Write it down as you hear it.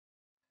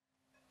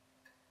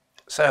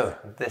So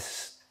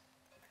this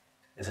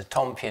is a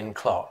Tompion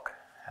clock,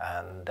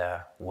 and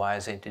why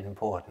is it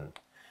important?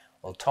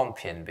 Well,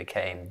 Tompion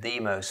became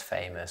the most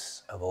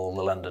famous of all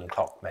the London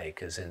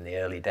clockmakers in the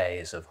early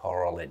days of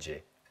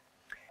horology.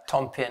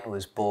 Tompion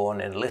was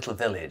born in a little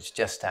village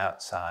just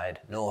outside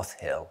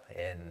Northill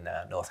in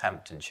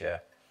Northamptonshire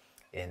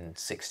in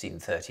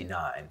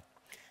 1639,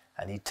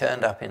 and he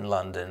turned up in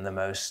London in the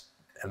most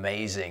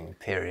amazing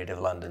period of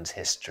London's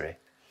history.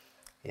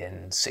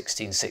 In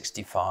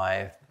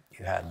 1665,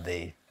 you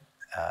had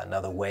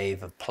another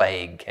wave of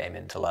plague came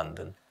into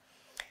London,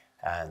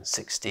 and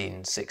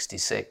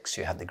 1666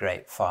 you had the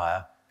Great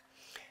Fire,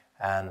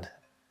 and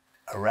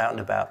around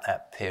about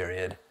that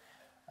period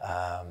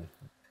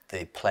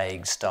the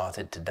plague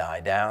started to die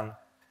down,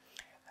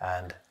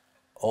 and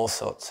all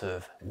sorts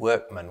of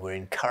workmen were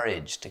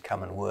encouraged to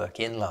come and work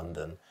in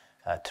London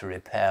to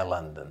repair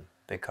London,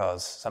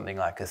 because something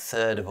like a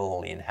third of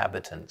all the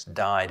inhabitants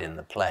died in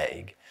the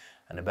plague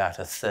and about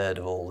a third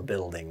of all the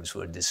buildings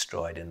were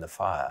destroyed in the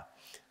fire.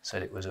 So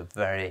it was a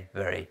very,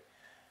 very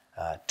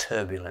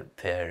turbulent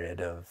period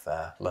of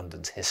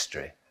London's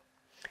history.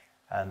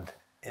 And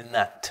in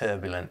that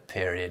turbulent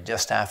period,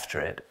 just after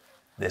it,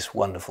 this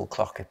wonderful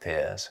clock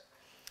appears,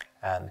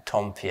 and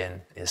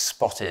Tompion is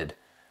spotted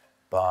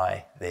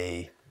by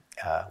the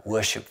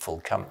Worshipful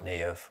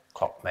Company of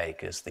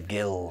Clockmakers, the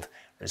guild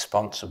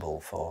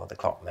responsible for the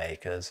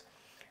clockmakers,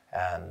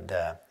 and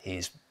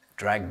he's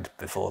dragged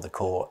before the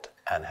court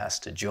and has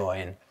to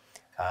join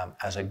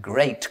as a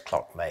great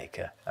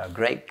clockmaker. A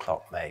great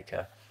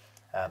clockmaker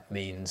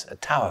means a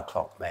tower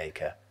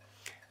clockmaker,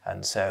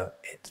 and so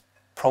it's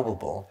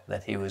probable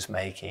that he was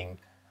making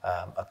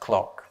a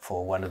clock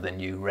for one of the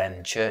new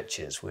Wren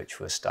churches which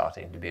were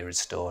starting to be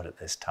restored at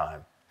this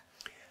time.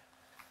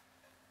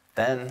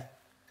 Then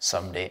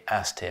somebody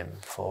asked him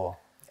for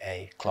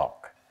a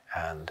clock,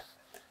 and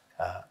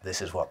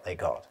this is what they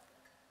got.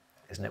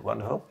 Isn't it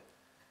wonderful?